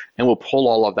service, and we'll pull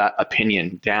all of that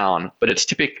opinion down. But it's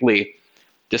typically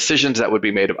decisions that would be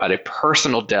made at a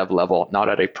personal dev level, not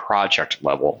at a project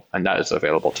level, and that is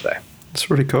available today. That's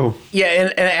really cool.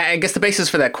 Yeah, and I guess the basis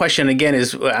for that question, again,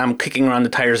 is I'm kicking around the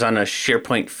tires on a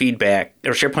SharePoint feedback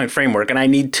or SharePoint framework, and I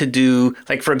need to do,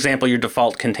 like, for example, your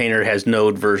default container has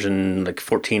Node version like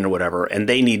 14 or whatever, and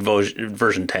they need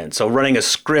version 10. So running a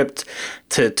script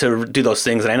to do those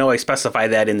things, and I know I specify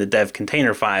that in the dev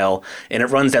container file, and it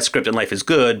runs that script and life is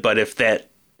good, but if that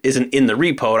isn't in the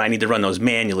repo, and I need to run those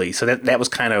manually. So that was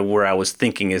kind of where I was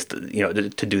thinking is to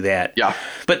do that. Yeah.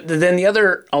 But then the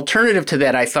other alternative to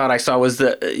that I thought I saw was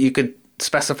that you could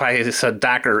specify this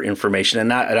Docker information,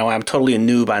 and I'm totally a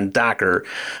noob on Docker.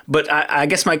 But I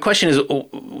guess my question is,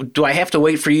 do I have to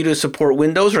wait for you to support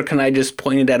Windows, or can I just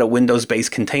point it at a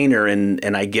Windows-based container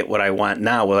and I get what I want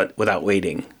now without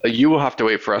waiting? You will have to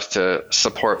wait for us to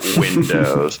support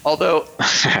Windows. Although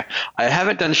I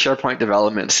haven't done SharePoint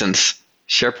development since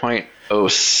SharePoint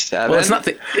 07. Well, it's not.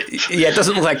 Yeah, it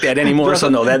doesn't look like that anymore. So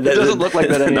no, that it doesn't look like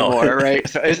that anymore, no. right?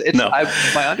 So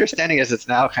my understanding is it's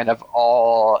now kind of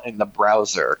all in the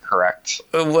browser, correct?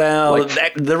 Well,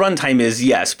 the runtime is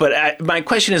yes, but my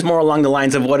question is more along the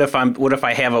lines of what if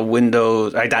I have a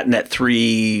Windows .NET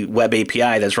 3 web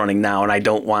API that's running now, and I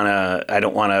don't want to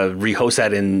rehost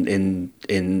that in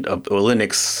a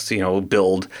Linux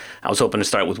build. I was hoping to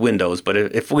start with Windows, but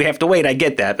if we have to wait, I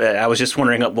get that. I was just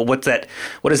wondering, well, what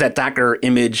does that Docker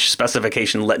image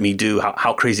specification let me do?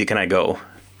 How crazy can I go?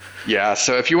 Yeah,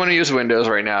 so if you want to use Windows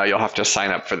right now, you'll have to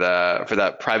sign up for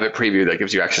that private preview that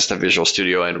gives you access to Visual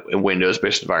Studio and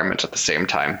Windows-based environments at the same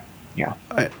time. Yeah.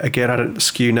 I don't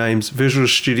skew names. Visual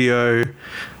Studio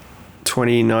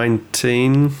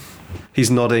 2019.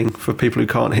 He's nodding for people who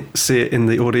can't see it in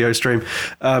the audio stream.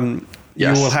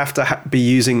 Yes. You will have to be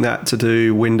using that to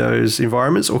do Windows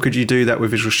environments, or could you do that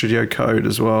with Visual Studio Code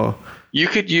as well? You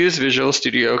could use Visual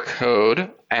Studio Code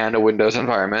and a Windows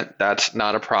environment. That's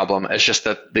not a problem. It's just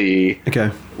that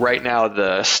right now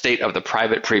the state of the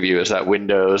private preview is that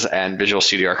Windows and Visual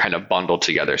Studio are kind of bundled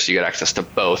together, so you get access to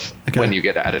both when you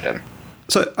get added in.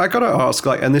 So I got to ask,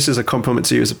 and this is a compliment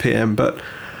to you as a PM, but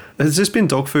has this been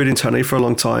dog food internally for a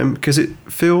long time? Because it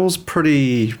feels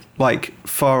pretty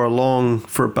far along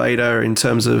for a beta in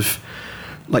terms of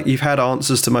you've had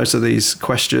answers to most of these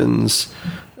questions.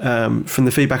 From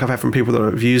the feedback I've had from people that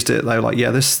have used it, they're like,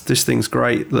 yeah, this thing's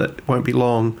great. That won't be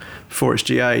long before it's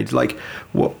GA'd.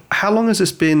 How long has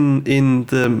this been in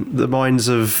the minds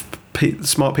of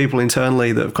smart people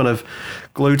internally that have kind of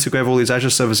glued together all these Azure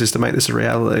services to make this a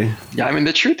reality? Yeah, I mean,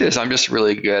 the truth is I'm just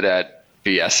really good at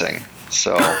BSing.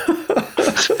 So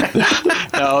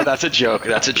no, that's a joke.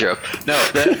 No,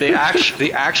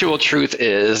 the actual truth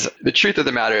is, the truth of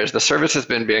the matter is the service has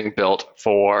been being built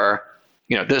for,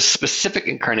 this specific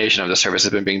incarnation of the service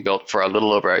has been being built for a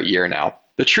little over a year now.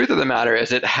 The truth of the matter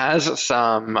is it has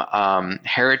some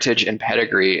heritage and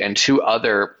pedigree and two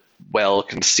other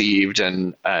well-conceived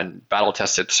and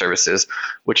battle-tested services,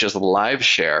 which is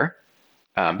LiveShare,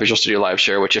 Visual Studio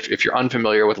LiveShare, which if you're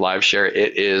unfamiliar with LiveShare,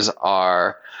 it is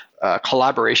our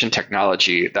collaboration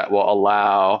technology that will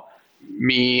allow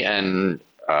me and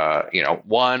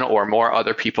one or more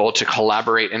other people to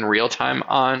collaborate in real time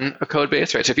on a code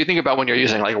base, right? So if you think about when you're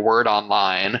using Word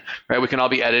Online, right, we can all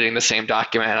be editing the same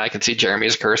document. I can see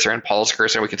Jeremy's cursor and Paul's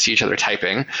cursor, and we can see each other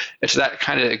typing. It's that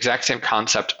kind of exact same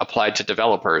concept applied to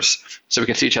developers. So we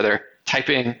can see each other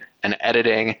typing and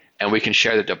editing, and we can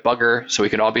share the debugger, so we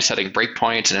can all be setting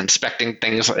breakpoints and inspecting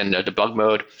things in the debug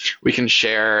mode. We can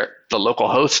share the local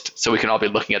host, so we can all be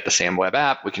looking at the same web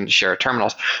app. We can share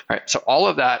terminals, right? So all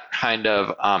of that kind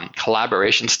of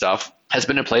collaboration stuff has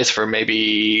been in place for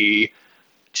maybe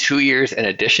 2 years in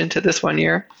addition to this 1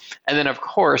 year. And then, of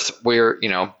course, we're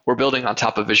building on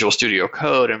top of Visual Studio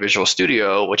Code and Visual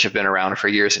Studio, which have been around for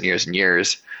years and years and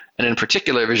years. And in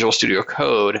particular, Visual Studio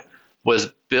Code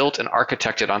was built and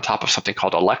architected on top of something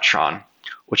called Electron,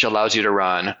 which allows you to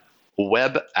run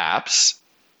web apps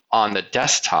on the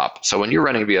desktop. So when you're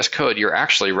running VS Code, you're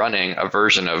actually running a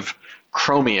version of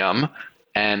Chromium,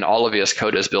 and all of VS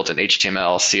Code is built in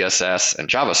HTML, CSS, and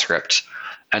JavaScript.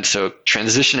 And so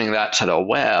transitioning that to the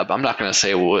web, I'm not going to say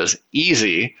it was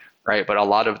easy, right? But a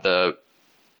lot of the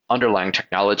underlying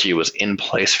technology was in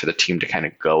place for the team to kind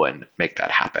of go and make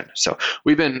that happen. So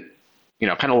we've been,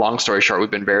 kind of long story short, we've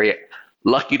been very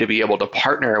lucky to be able to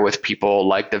partner with people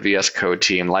like the VS Code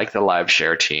team, like the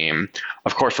LiveShare team.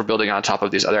 Of course, we're building on top of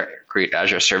these other great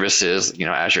Azure services,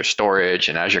 Azure Storage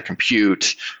and Azure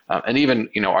Compute, and even,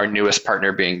 our newest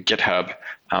partner being GitHub.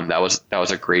 That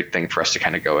was a great thing for us to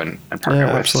kind of go and partner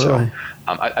with. Absolutely.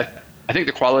 So I think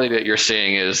the quality that you're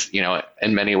seeing is,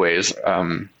 in many ways,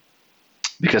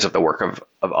 because of the work of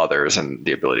others and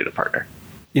the ability to partner.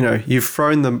 You've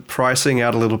thrown the pricing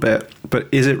out a little bit, but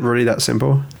is it really that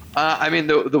simple? I mean,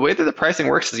 the way that the pricing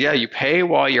works is, you pay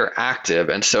while you're active.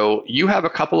 And so you have a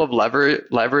couple of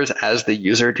levers as the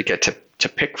user to get to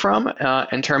pick from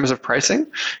in terms of pricing.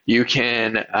 You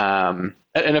can, and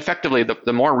effectively,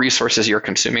 the more resources you're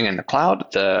consuming in the cloud,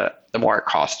 the more it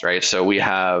costs, right? So we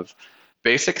have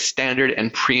basic, standard,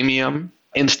 and premium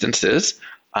instances,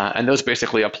 and those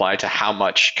basically apply to how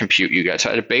much compute you get.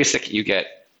 So at a basic, you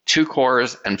get 2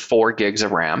 cores and 4 gigs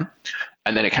of RAM.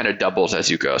 And then it kind of doubles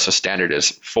as you go. So standard is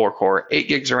 4 core, 8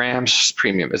 gigs of RAM.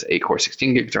 Premium is 8 core,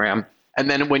 16 gigs of RAM. And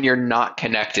then when you're not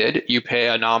connected, you pay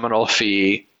a nominal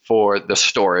fee for the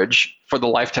storage for the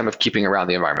lifetime of keeping around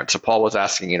the environment. So Paul was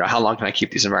asking, how long can I keep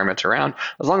these environments around?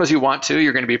 As long as you want to,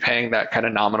 you're going to be paying that kind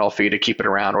of nominal fee to keep it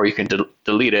around, or you can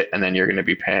delete it, and then you're going to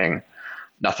be paying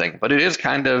nothing. But it is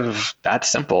kind of that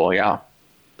simple, yeah.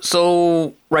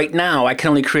 So right now, I can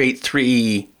only create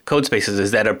 3 code spaces,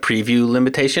 is that a preview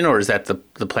limitation, or is that the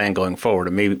plan going forward?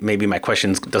 Or maybe my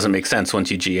question doesn't make sense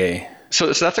once you GA.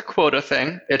 So that's a quota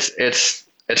thing. It's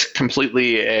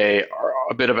completely a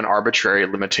bit of an arbitrary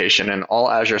limitation, and all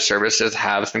Azure services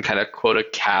have some kind of quota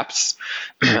caps,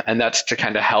 and that's to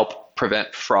kind of help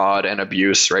prevent fraud and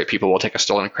abuse, right? People will take a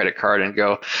stolen credit card and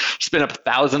go spin up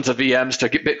thousands of VMs to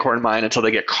get Bitcoin mine until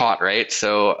they get caught, right?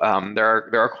 So there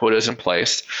are quotas in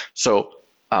place. So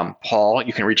Paul,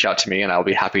 you can reach out to me and I'll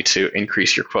be happy to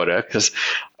increase your quota because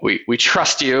we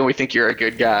trust you. We think you're a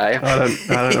good guy. I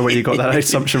don't know where you got that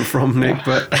assumption from, Nick,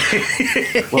 but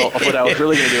well, what I was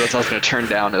really going to do is I was going to turn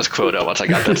down his quota once I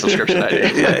got that subscription ID.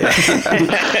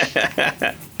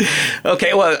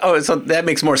 Okay, well, so that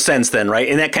makes more sense then, right?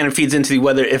 And that kind of feeds into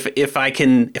whether if I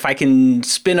can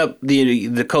spin up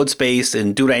the code space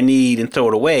and do what I need and throw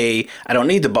it away, I don't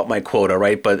need to bump my quota,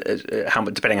 right? But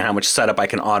depending on how much setup I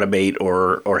can automate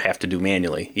or have to do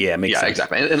manually, it makes sense. Yeah,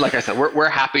 exactly. And like I said, we're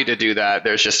happy to do that.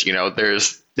 There's just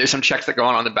there's some checks that go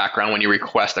on in the background when you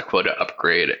request a quota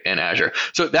upgrade in Azure.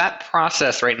 So that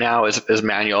process right now is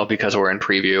manual because we're in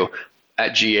preview.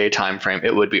 At GA timeframe,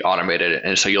 it would be automated.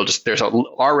 And so there's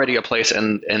already a place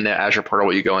in the Azure portal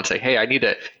where you go and say, hey, I need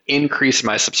to increase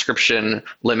my subscription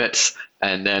limits.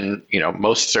 And then,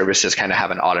 most services kind of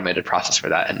have an automated process for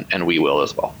that. And we will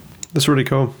as well. That's really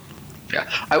cool. Yeah.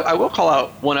 I will call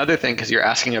out one other thing because you're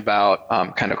asking about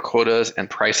kind of quotas and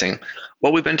pricing.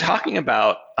 What we've been talking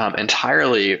about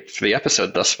entirely for the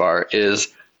episode thus far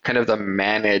is kind of the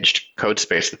managed code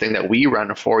space, the thing that we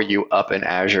run for you up in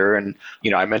Azure. And,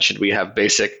 I mentioned we have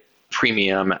basic,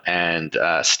 premium, and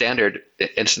standard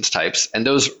instance types. And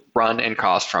those run and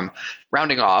cost from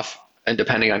rounding off, and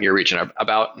depending on your region,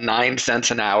 about 9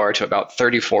 cents an hour to about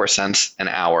 34 cents an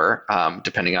hour,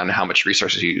 depending on how much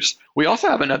resources you use. We also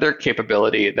have another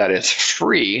capability that is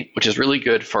free, which is really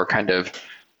good for kind of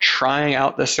trying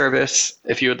out the service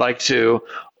if you would like to,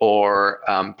 or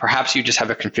perhaps you just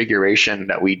have a configuration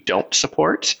that we don't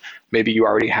support. Maybe you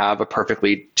already have a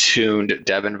perfectly tuned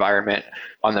dev environment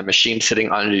on the machine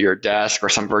sitting under your desk or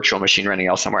some virtual machine running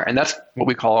else somewhere. And that's what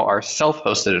we call our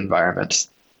self-hosted environments.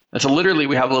 And so literally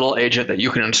we have a little agent that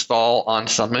you can install on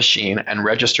some machine and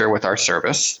register with our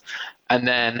service. And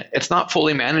then it's not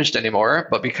fully managed anymore,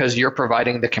 but because you're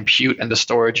providing the compute and the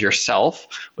storage yourself,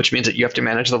 which means that you have to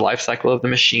manage the lifecycle of the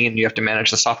machine, you have to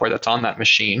manage the software that's on that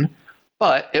machine,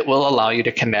 but it will allow you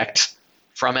to connect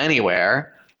from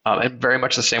anywhere, in very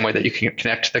much the same way that you can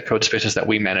connect to the code spaces that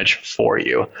we manage for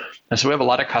you. And so we have a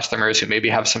lot of customers who maybe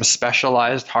have some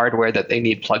specialized hardware that they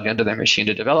need plugged into their machine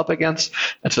to develop against.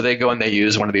 And so they go and they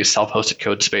use one of these self-hosted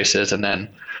code spaces, and then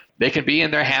they can be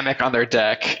in their hammock on their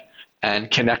deck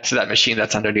and connect to that machine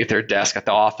that's underneath their desk at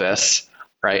the office,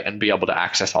 right, and be able to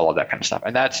access all of that kind of stuff.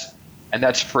 And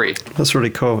that's free. That's really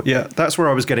cool. Yeah, that's where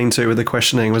I was getting to with the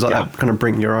questioning, was like that kind of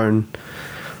bring your own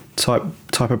type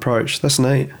approach. That's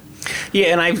neat. Yeah,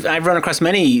 and I've run across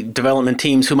many development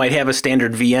teams who might have a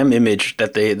standard VM image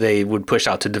that they would push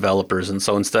out to developers. And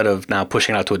so instead of now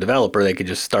pushing it out to a developer, they could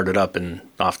just start it up and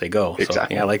off they go.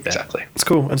 Exactly. So, yeah, I like that. Exactly. It's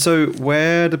cool. And so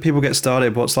where do people get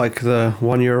started? What's like the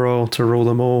one URL to rule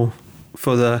them all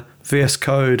for the VS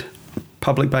Code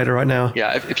public beta right now?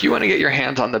 Yeah, if you want to get your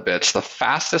hands on the bits, the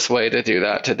fastest way to do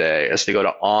that today is to go to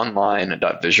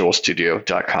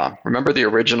online.visualstudio.com. Remember, the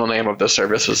original name of the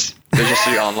service was Visual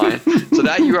Studio Online. So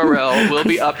that URL will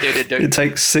be updated. It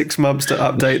takes 6 months to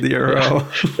update the URL.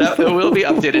 That will be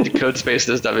updated to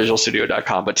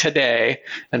codespaces.visualstudio.com. But today,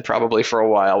 and probably for a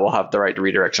while, we'll have the right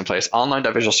redirects in place.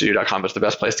 Online.visualstudio.com is the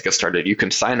best place to get started. You can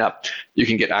sign up, you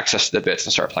can get access to the bits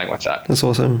and start playing with that. That's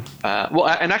awesome.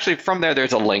 And actually from there,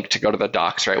 there's a link to go to the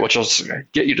docs, right, which will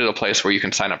get you to the place where you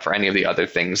can sign up for any of the other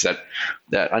things that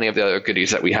any of the other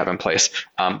goodies that we have in place.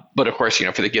 But of course,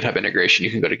 for the GitHub integration,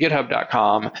 you can go to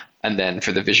github.com, and then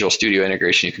for the Visual Studio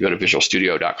integration, you can go to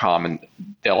visualstudio.com, and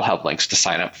they'll have links to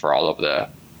sign up for all of the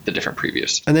different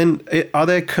previews. And then are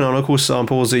there canonical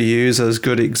samples you use as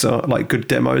good good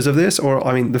demos of this? Or,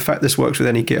 I mean, the fact this works with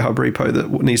any GitHub repo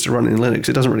that needs to run in Linux,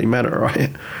 it doesn't really matter,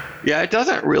 right? Yeah, it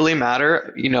doesn't really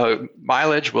matter.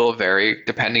 Mileage will vary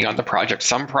depending on the project.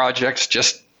 Some projects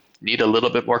just need a little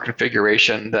bit more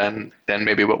configuration than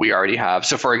maybe what we already have.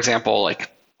 So for example,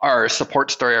 like our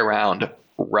support story around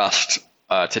Rust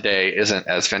today isn't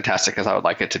as fantastic as I would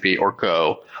like it to be, or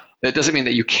Go. That doesn't mean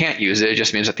that you can't use it. It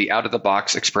just means that the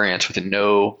out-of-the-box experience with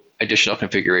no additional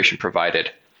configuration provided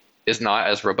is not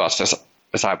as robust as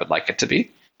I would like it to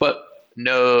be. But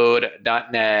Node,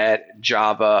 .NET,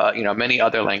 Java, many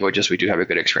other languages, we do have a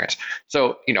good experience.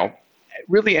 So,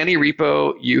 really any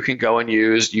repo you can go and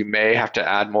use. You may have to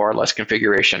add more or less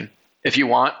configuration. If you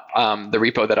want, the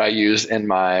repo that I use in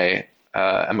my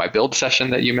and my build session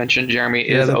that you mentioned, Jeremy,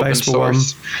 is the open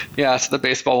source. One. Yeah, it's the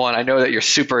baseball one. I know that you're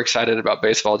super excited about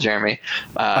baseball, Jeremy.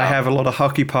 I have a lot of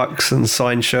hockey pucks and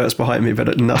signed shirts behind me,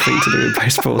 but nothing to do with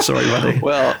baseball. Sorry, buddy.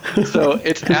 Well, so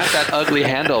it's at that ugly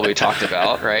handle we talked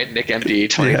about, right?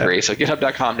 NickMD23. Yeah. So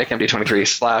github.com,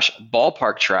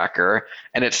 NickMD23/ballpark tracker.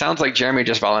 And it sounds like Jeremy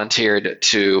just volunteered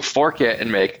to fork it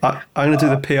and make. I'm going to do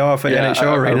the PR for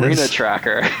NHL arenas. Arena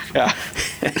tracker. Yeah.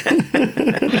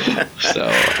 So,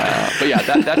 but yeah,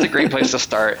 that's a great place to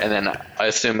start. And then I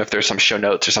assume if there's some show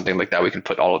notes or something like that, we can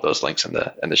put all of those links in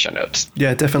the show notes.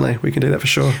 Yeah, definitely. We can do that for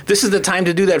sure. This is the time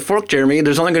to do that fork, Jeremy.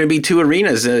 There's only going to be 2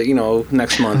 arenas,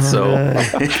 next month. So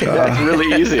It's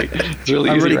really easy. It's really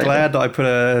I'm easy really right glad that I put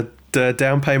a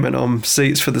down payment on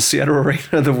seats for the Seattle Arena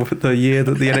the year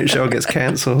that the NHL gets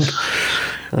cancelled.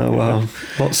 Oh, well,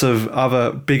 lots of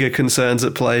other bigger concerns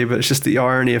at play, but it's just the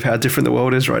irony of how different the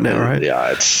world is right now, right?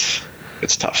 Yeah, it's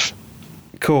tough.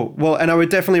 Cool. Well, and I would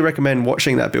definitely recommend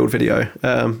watching that build video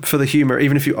for the humor,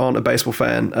 even if you aren't a baseball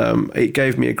fan. It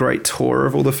gave me a great tour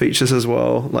of all the features as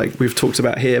well, like we've talked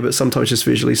about here, but sometimes just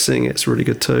visually seeing it's really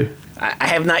good too. I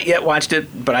have not yet watched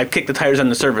it, but I've kicked the tires on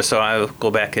the service, so I'll go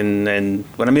back and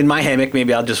when I'm in my hammock,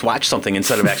 maybe I'll just watch something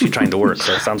instead of actually trying to work.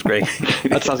 So it sounds great.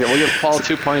 That sounds good. We'll give Paul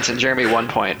 2 points and Jeremy 1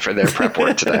 point for their prep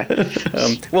work today.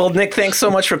 Well, Nick, thanks so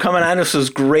much for coming on. This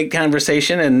was great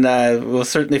conversation, and we'll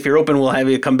certainly, if you're open, we'll have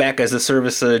you come back as the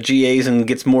service GAs and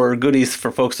gets more goodies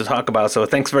for folks to talk about. So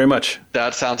thanks very much.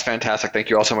 That sounds fantastic. Thank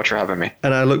you all so much for having me.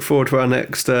 And I look forward to our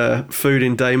next food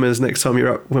in Damer's next time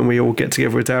you're up, when we all get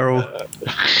together with Daryl.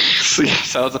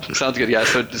 Sounds good. Yeah.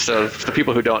 So for the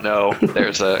people who don't know,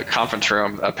 there's a conference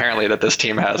room apparently that this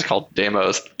team has called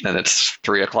Demos, and it's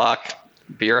 3:00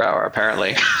 beer hour.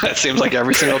 Apparently, it seems like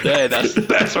every single day.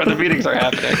 That's when the meetings are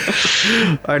happening.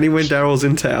 Only when Daryl's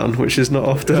in town, which is not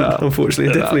often,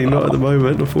 unfortunately. Definitely not at the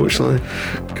moment, unfortunately.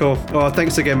 Cool. Oh,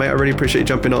 thanks again, mate. I really appreciate you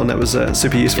jumping on. That was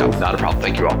super useful. Yep, not a problem.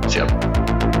 Thank you all. See ya.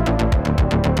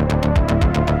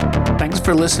 Thanks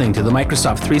for listening to the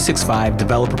Microsoft 365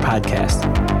 Developer Podcast.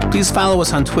 Please follow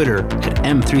us on Twitter at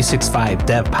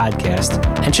M365DevPodcast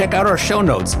and check out our show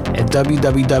notes at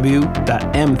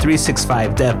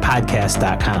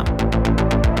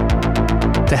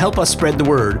www.m365devpodcast.com. To help us spread the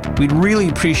word, we'd really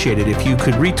appreciate it if you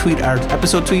could retweet our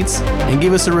episode tweets and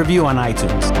give us a review on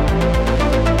iTunes.